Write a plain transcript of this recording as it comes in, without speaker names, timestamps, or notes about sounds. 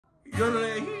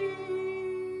Yeah,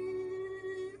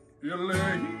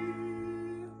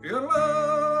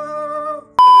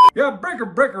 breaker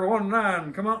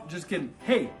 19. Come on, just kidding.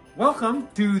 Hey, welcome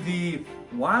to the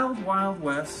Wild Wild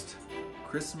West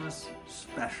Christmas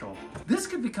special. This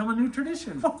could become a new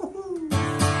tradition.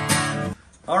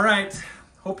 All right,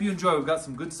 hope you enjoy. We've got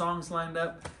some good songs lined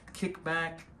up. Kick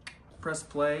back, press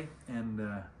play, and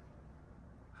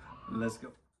let's go.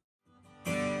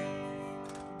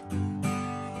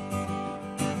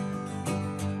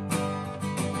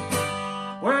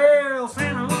 Well,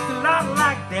 Santa looked a lot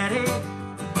like Daddy.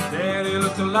 Daddy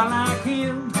looked a lot like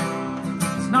him.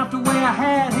 It's not the way I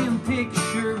had him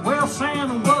pictured. Well,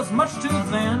 Santa was much too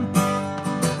thin.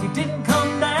 He didn't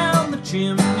come down the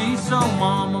chimney, so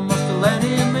Mama must have let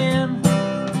him in.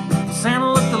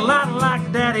 Santa looked a lot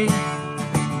like Daddy.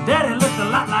 Daddy looked a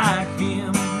lot like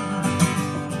him.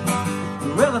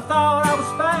 Well, they thought I was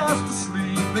fast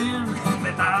asleep, and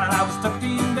they thought I was tucked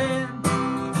in bed.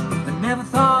 They never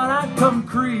thought I'd come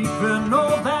creeping,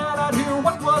 or that I'd hear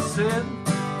what was said.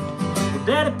 Well,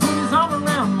 Daddy put his arm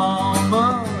around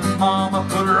Mama, and Mama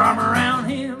put her arm around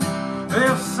him.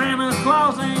 If Santa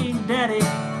Claus ain't Daddy,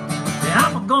 then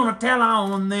I'm gonna tell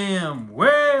on them.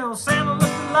 Well, Santa looked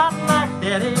a lot like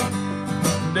Daddy.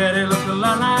 Daddy looked a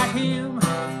lot like him.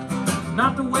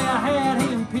 Not the way I had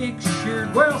him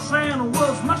pictured. Well, Santa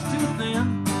was much too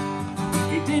thin.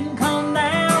 He didn't come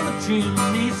down the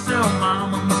chimney, so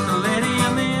Mama must have let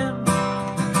him in.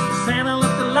 Santa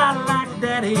looked a lot like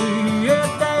Daddy. Yeah,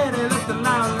 Daddy looked a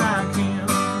lot like him.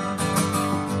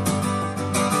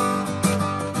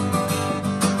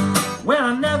 Well,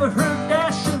 I never heard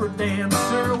Dasher or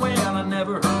Dancer. Well, I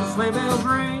never heard the sleigh bells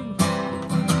ring.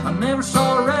 I never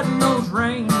saw a red-nosed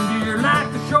reindeer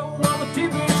like the show on the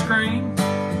TV screen.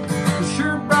 He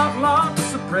sure brought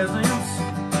lots of presents,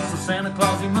 so Santa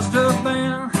Claus he must have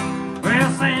been.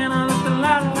 Well, Santa looked a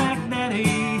lot like Daddy.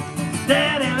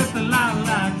 Daddy looked a lot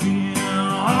like him.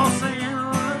 Oh,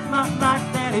 Santa looked a lot like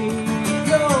Daddy.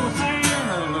 Oh,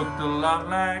 Santa looked a lot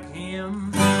like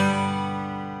him.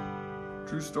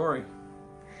 True story.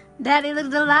 Daddy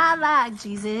looked a lot like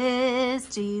Jesus.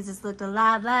 Jesus looked a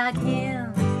lot like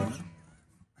him.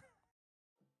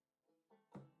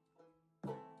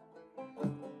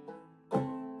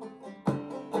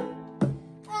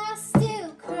 I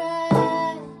still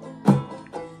cry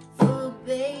for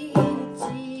baby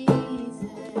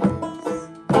Jesus.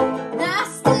 And I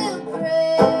still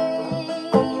pray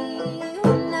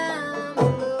when I'm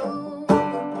alone.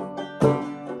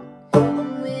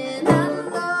 When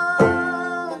I'm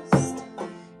lost,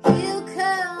 he'll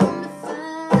come to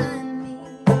find me.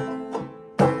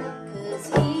 'Cause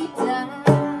he died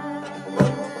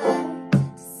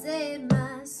to save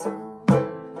my soul.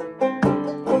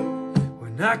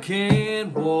 When I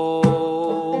can't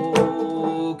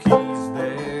walk, he's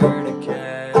there to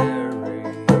carry.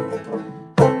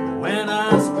 When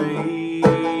I speak,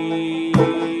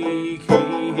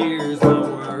 he hears my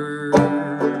words.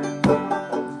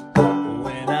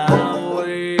 When I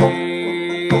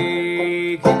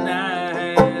wake and I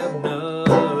have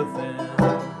nothing,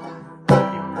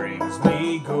 he brings me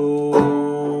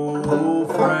gold,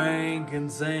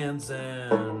 frankincense,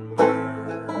 and myrrh.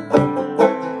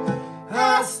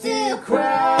 I still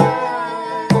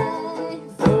cry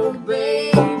for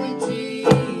baby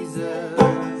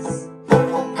Jesus.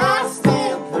 I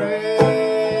still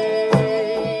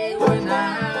pray when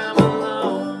I'm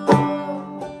alone.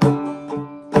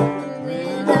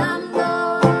 When I'm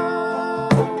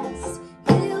lost,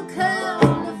 he'll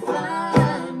come to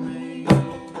find me.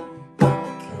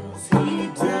 'Cause he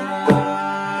died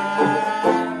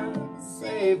to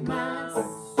save my soul.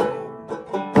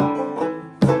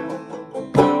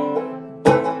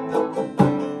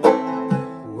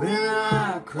 When I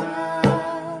cry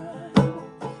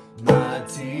my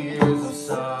tears of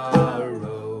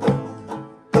sorrow,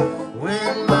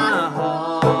 when my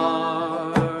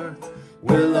heart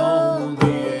will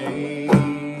only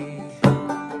ache,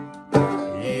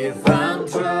 if I'm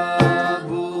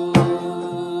troubled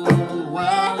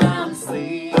while I'm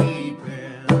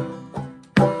sleeping,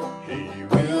 he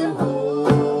will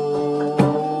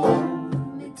hold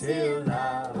me till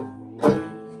I wake.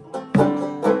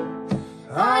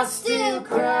 I still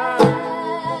cry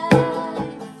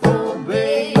for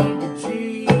baby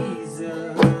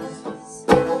Jesus.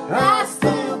 I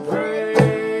still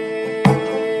pray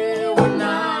when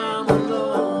I'm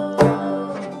alone.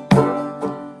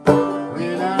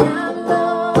 When I'm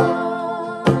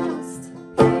lost,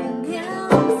 he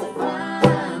comes to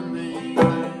find me.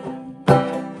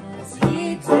 'Cause he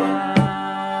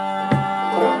died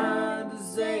to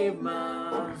save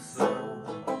my soul.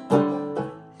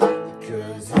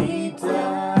 'Cause he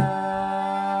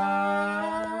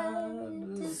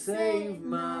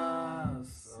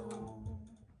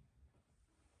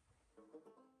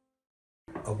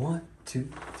 2,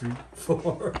 3,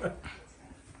 4.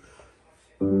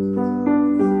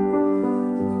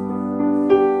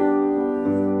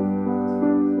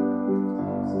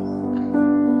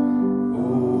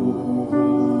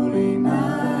 Holy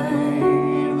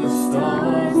night, the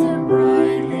stars are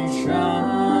brightly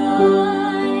shining.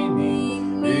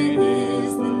 It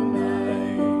is the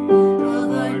night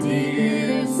of our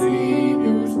dear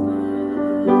Savior's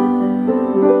birth.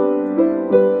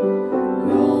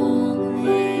 Long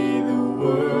lay the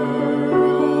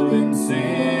world in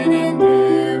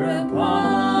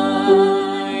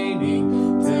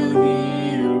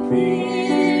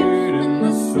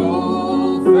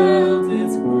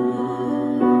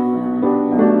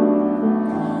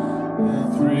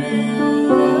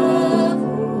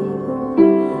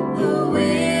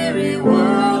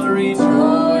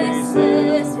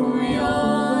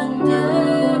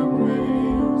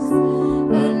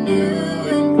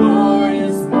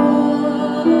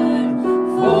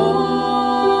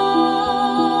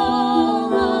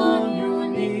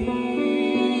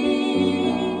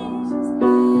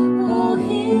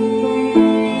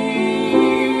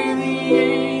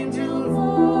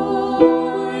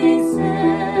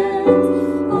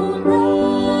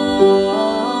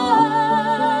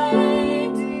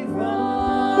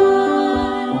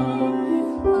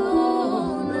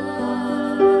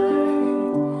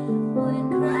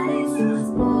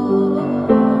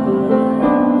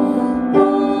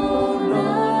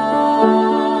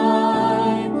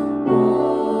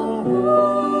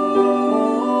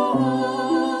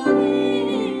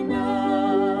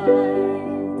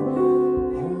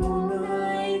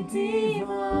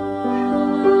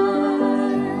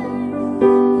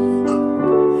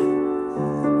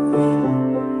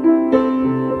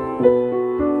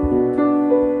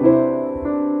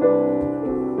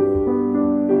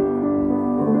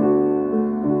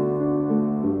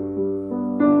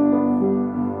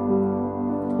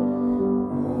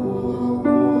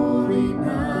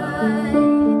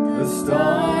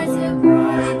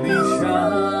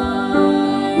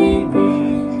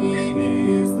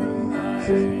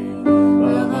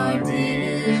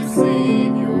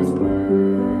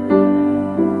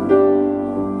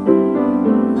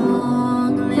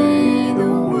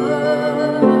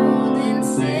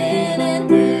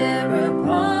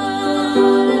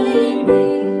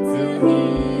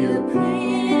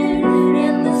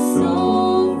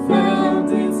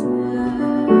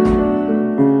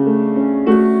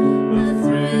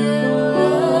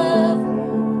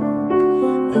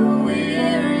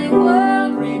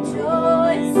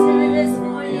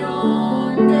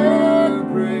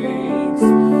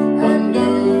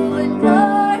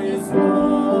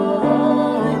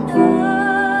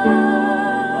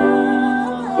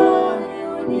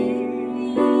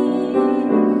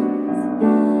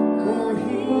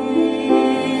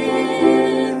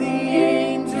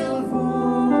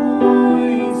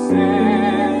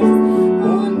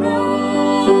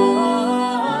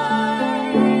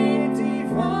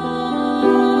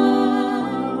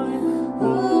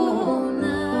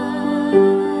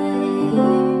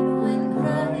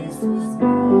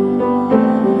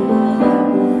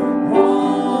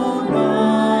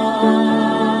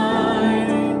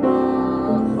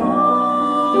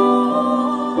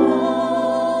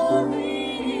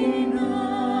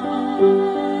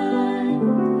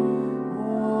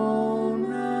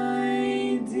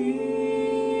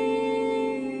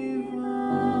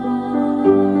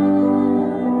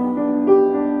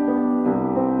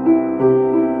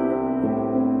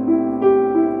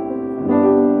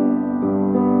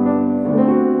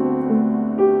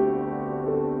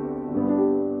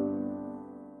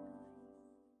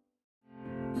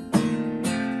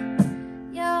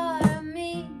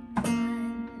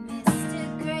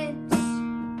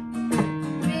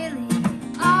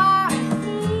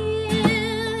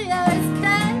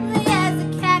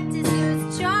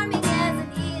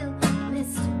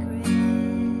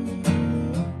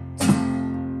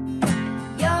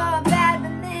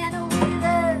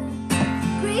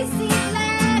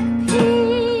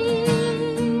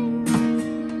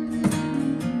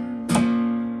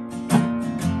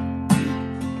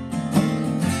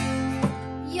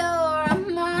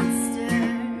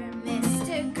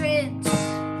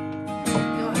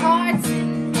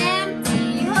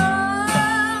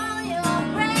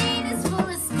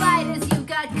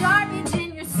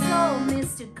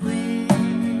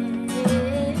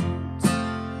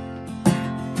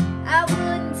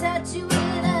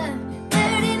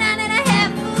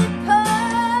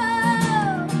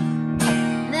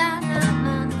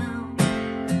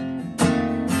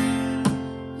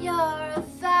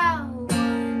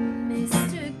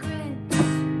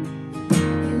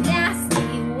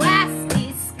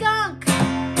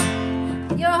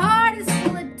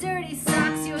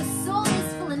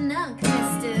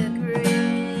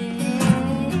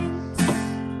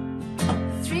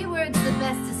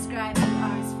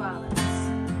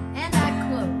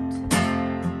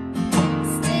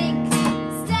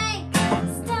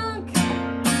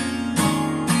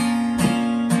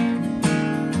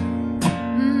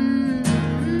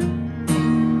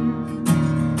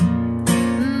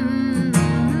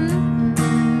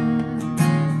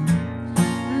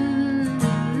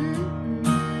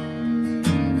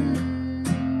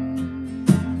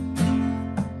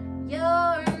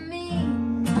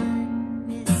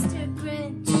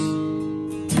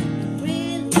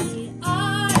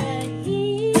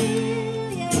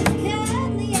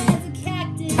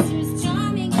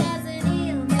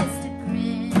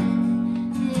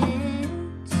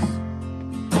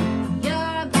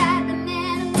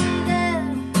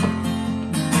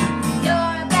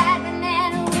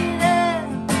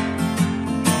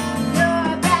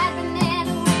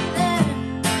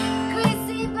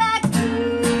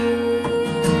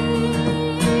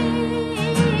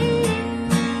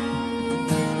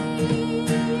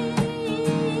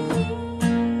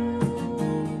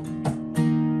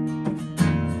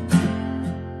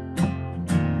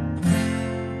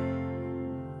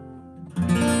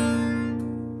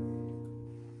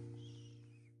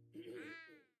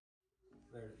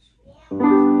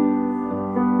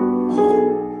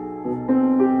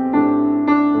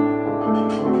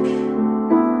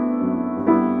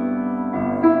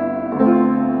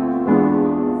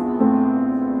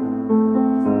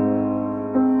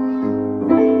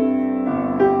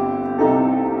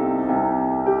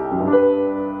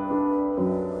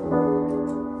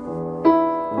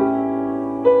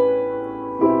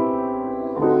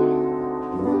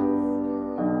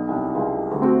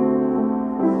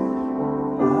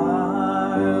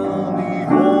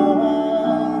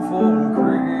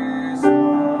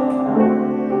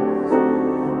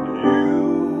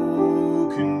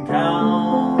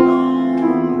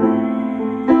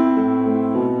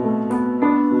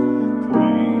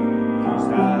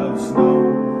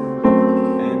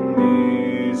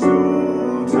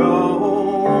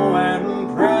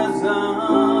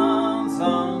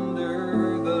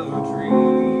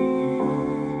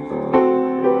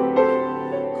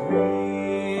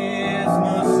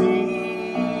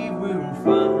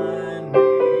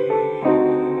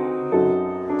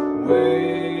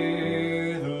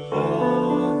where the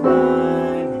love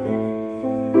light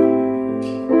leads.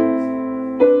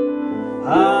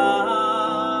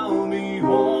 I'll be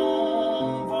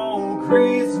home for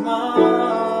Christmas,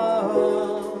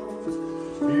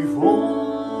 if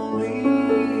only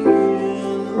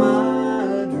in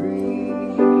my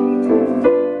dreams.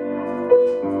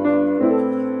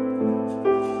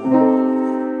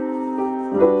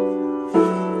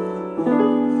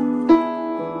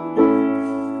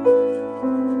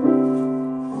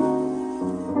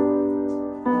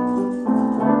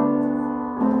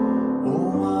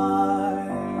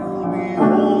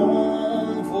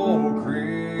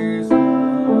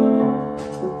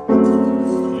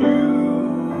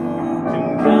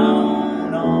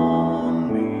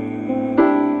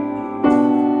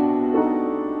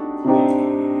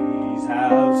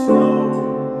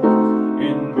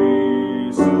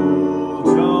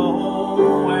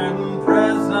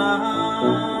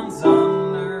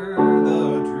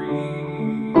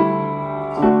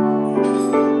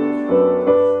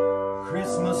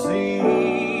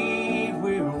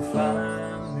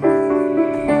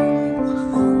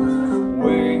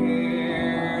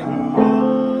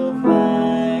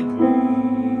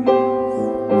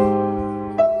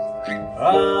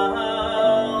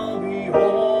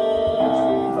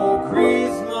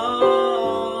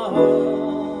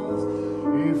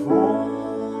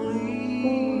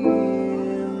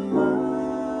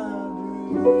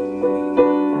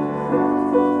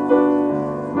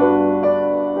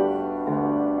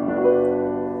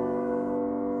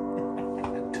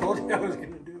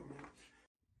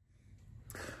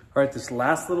 All right, this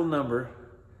last little number,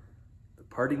 the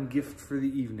parting gift for the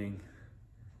evening,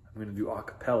 I'm going to do a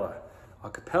cappella. A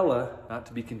cappella, not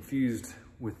to be confused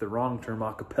with the wrong term,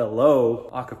 a cappello.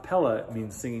 A cappella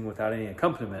means singing without any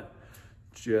accompaniment.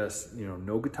 Just, you know,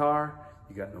 no guitar,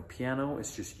 you got no piano,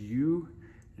 it's just you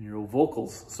and your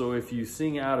vocals. So if you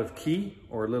sing out of key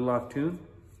or a little off tune,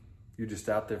 you're just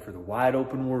out there for the wide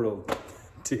open world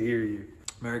to hear you.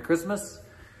 Merry Christmas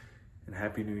and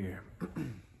Happy New Year.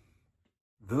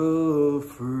 The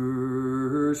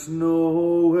first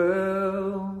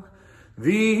Noel,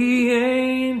 the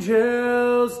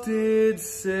angels did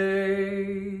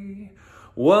say,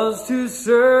 was to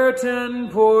certain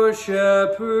poor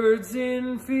shepherds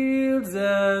in fields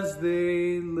as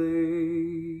they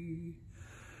lay.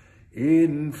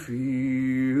 In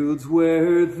fields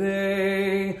where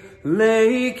they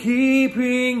lay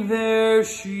keeping their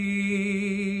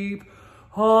sheep,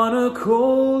 on a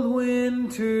cold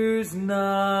winter's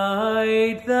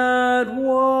night that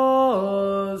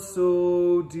was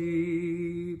so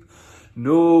deep.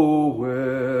 Noel,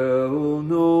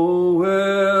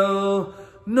 Noel,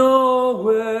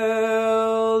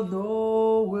 Noel,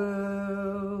 Noel,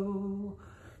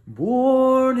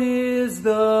 born is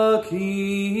the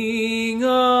King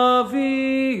of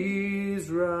Israel.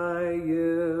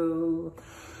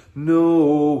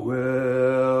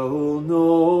 Noel,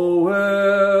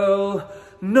 Noel,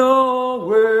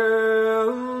 Noel,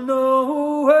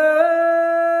 Noel,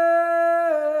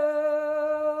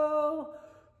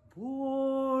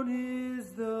 born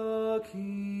is the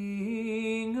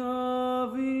King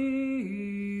of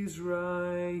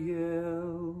Israel.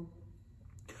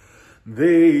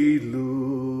 They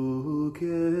looked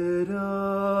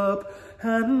up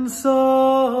and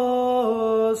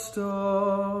saw a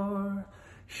star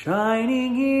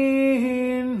shining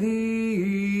in the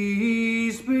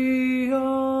east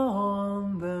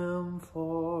beyond them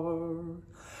far,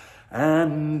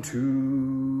 and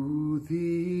to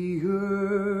the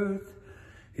earth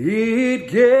it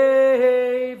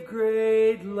gave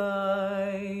great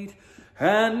light,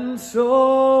 and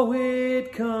so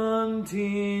it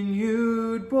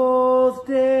continued both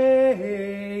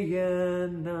day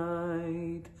and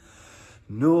night.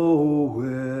 Noel,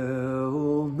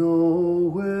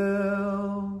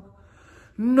 Noel,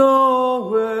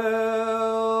 Noel,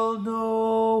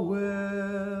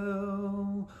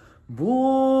 Noel,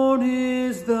 born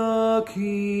is the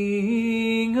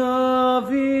King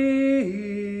of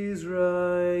Israel.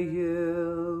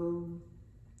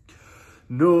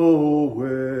 Noel,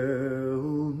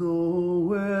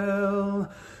 Noel,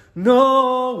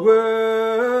 Noel,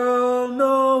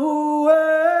 Noel,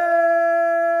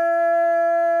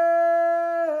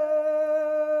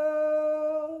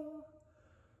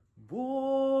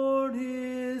 born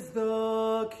is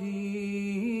the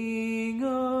King